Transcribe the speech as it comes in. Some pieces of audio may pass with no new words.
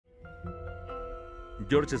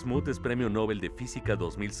George Smoot es Premio Nobel de Física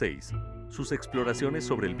 2006. Sus exploraciones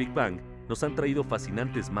sobre el Big Bang nos han traído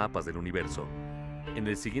fascinantes mapas del universo. En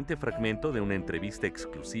el siguiente fragmento de una entrevista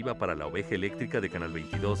exclusiva para la oveja eléctrica de Canal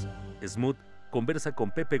 22, Smoot conversa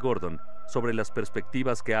con Pepe Gordon sobre las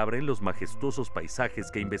perspectivas que abren los majestuosos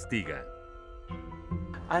paisajes que investiga.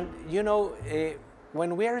 And you know,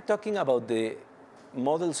 when we are talking about the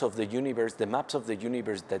models of the universe, the maps of the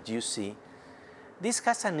universe that you see, this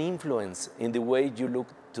has an influence in the way you look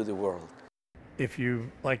to the world. If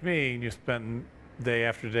you, like me, and you spend day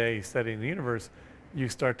after day studying the universe, you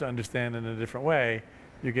start to understand in a different way.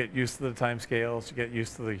 You get used to the time scales, you get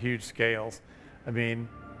used to the huge scales. I mean,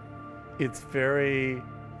 it's very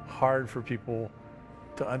hard for people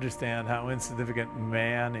to understand how insignificant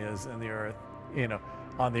man is in the earth,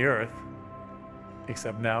 on the earth,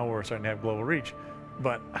 except now we're starting to have global reach,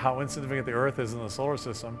 but how insignificant the earth is in the solar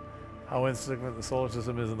system, how insignificant the solar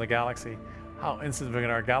system is in the galaxy, how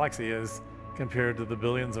insignificant our galaxy is compared to the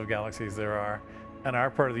billions of galaxies there are. And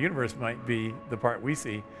our part of the universe might be, the part we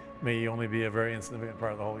see, may only be a very insignificant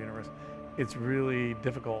part of the whole universe. It's really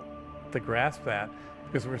difficult to grasp that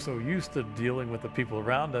because we're so used to dealing with the people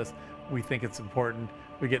around us. We think it's important.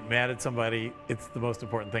 We get mad at somebody, it's the most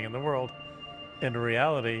important thing in the world. In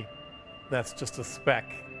reality, that's just a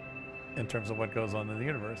speck in terms of what goes on in the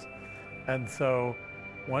universe. And so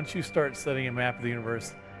once you start studying a map of the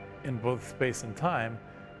universe in both space and time,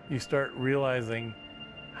 you start realizing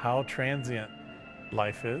how transient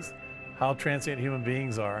life is, how transient human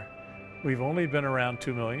beings are. We've only been around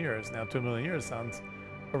 2 million years. Now, 2 million years sounds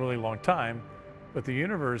a really long time, but the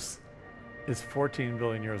universe is 14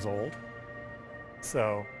 billion years old.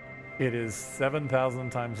 So it is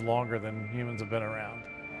 7,000 times longer than humans have been around,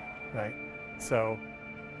 right? So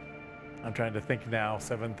I'm trying to think now,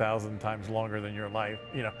 7,000 times longer than your life,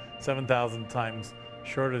 7,000 times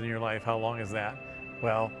shorter than your life. How long is that?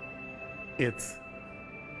 Well, it's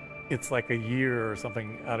like a year or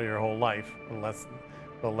something out of your whole life, or less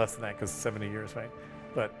than that, because 70 years, right?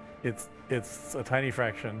 But it's a tiny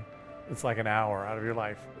fraction. It's like an hour out of your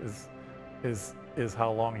life is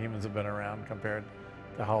how long humans have been around compared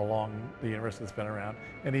to how long the universe has been around.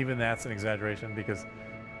 And even that's an exaggeration because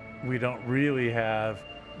we don't really have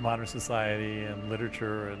modern society and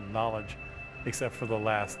literature and knowledge except for the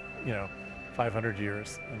last 500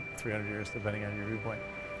 years and 300 years depending on your viewpoint.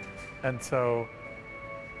 And so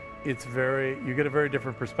you get a very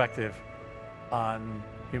different perspective on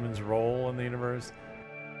humans' role in the universe,